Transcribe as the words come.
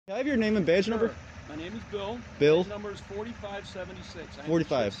Can I have your name and badge number? My name is Bill. Bill. Badge number is 4576. I'm 45.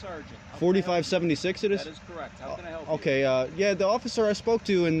 the shift sergeant. 4576 it is? That is correct. How can I help you? Okay, yeah, the officer I spoke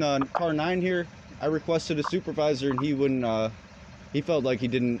to in car 9 here, I requested a supervisor and he wouldn't, he felt like he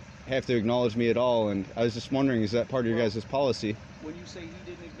didn't have to acknowledge me at all, and I was just wondering, is that part of your guys' policy? When you say he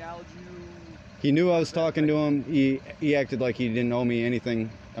didn't acknowledge you... He knew I was talking to him. He acted like he didn't owe me anything.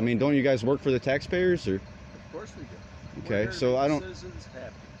 I mean, don't you guys work for the taxpayers, or? Of course we do. Okay, so I don't... Citizens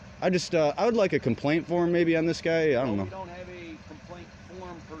happy. I just, I would like a complaint form maybe on this guy. I don't know. We don't have a complaint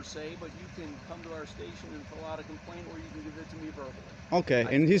form per se, but you can come to our station and fill out a complaint, or you can give it to me verbally. Okay,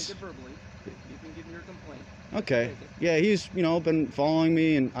 and he's... verbally. You can give me your complaint. Okay. Yeah, he's, you know, been following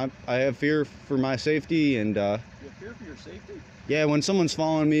me, and I have fear for my safety, and... You have fear for your safety? Yeah, when someone's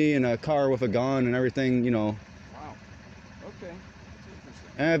following me in a car with a gun and everything, you know. Wow. Okay. That's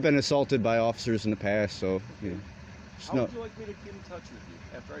interesting. And I've been assaulted by officers in the past, so, you know. How would you like me to get in touch with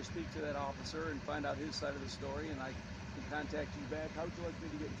you after I speak to that officer and find out his side of the story, and I can contact you back? How would you like me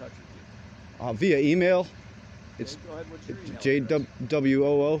to get in touch with you? Via email. It's go ahead. What's your email?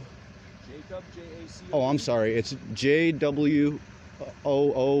 JWOO. Jacob, J-A-C-O-B. Oh, I'm sorry. It's JWOO,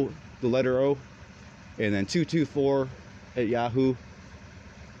 the letter O, and then 224 at Yahoo.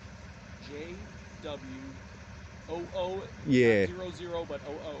 JWOO. Yeah. Not 00, but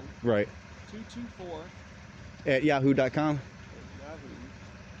OO. Right. 224 at yahoo.com. at yahoo.com.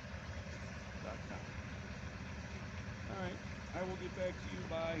 All right. I will get back to you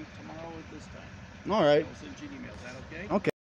by tomorrow at this time. All right. I'll send you an email. Is that okay? Okay.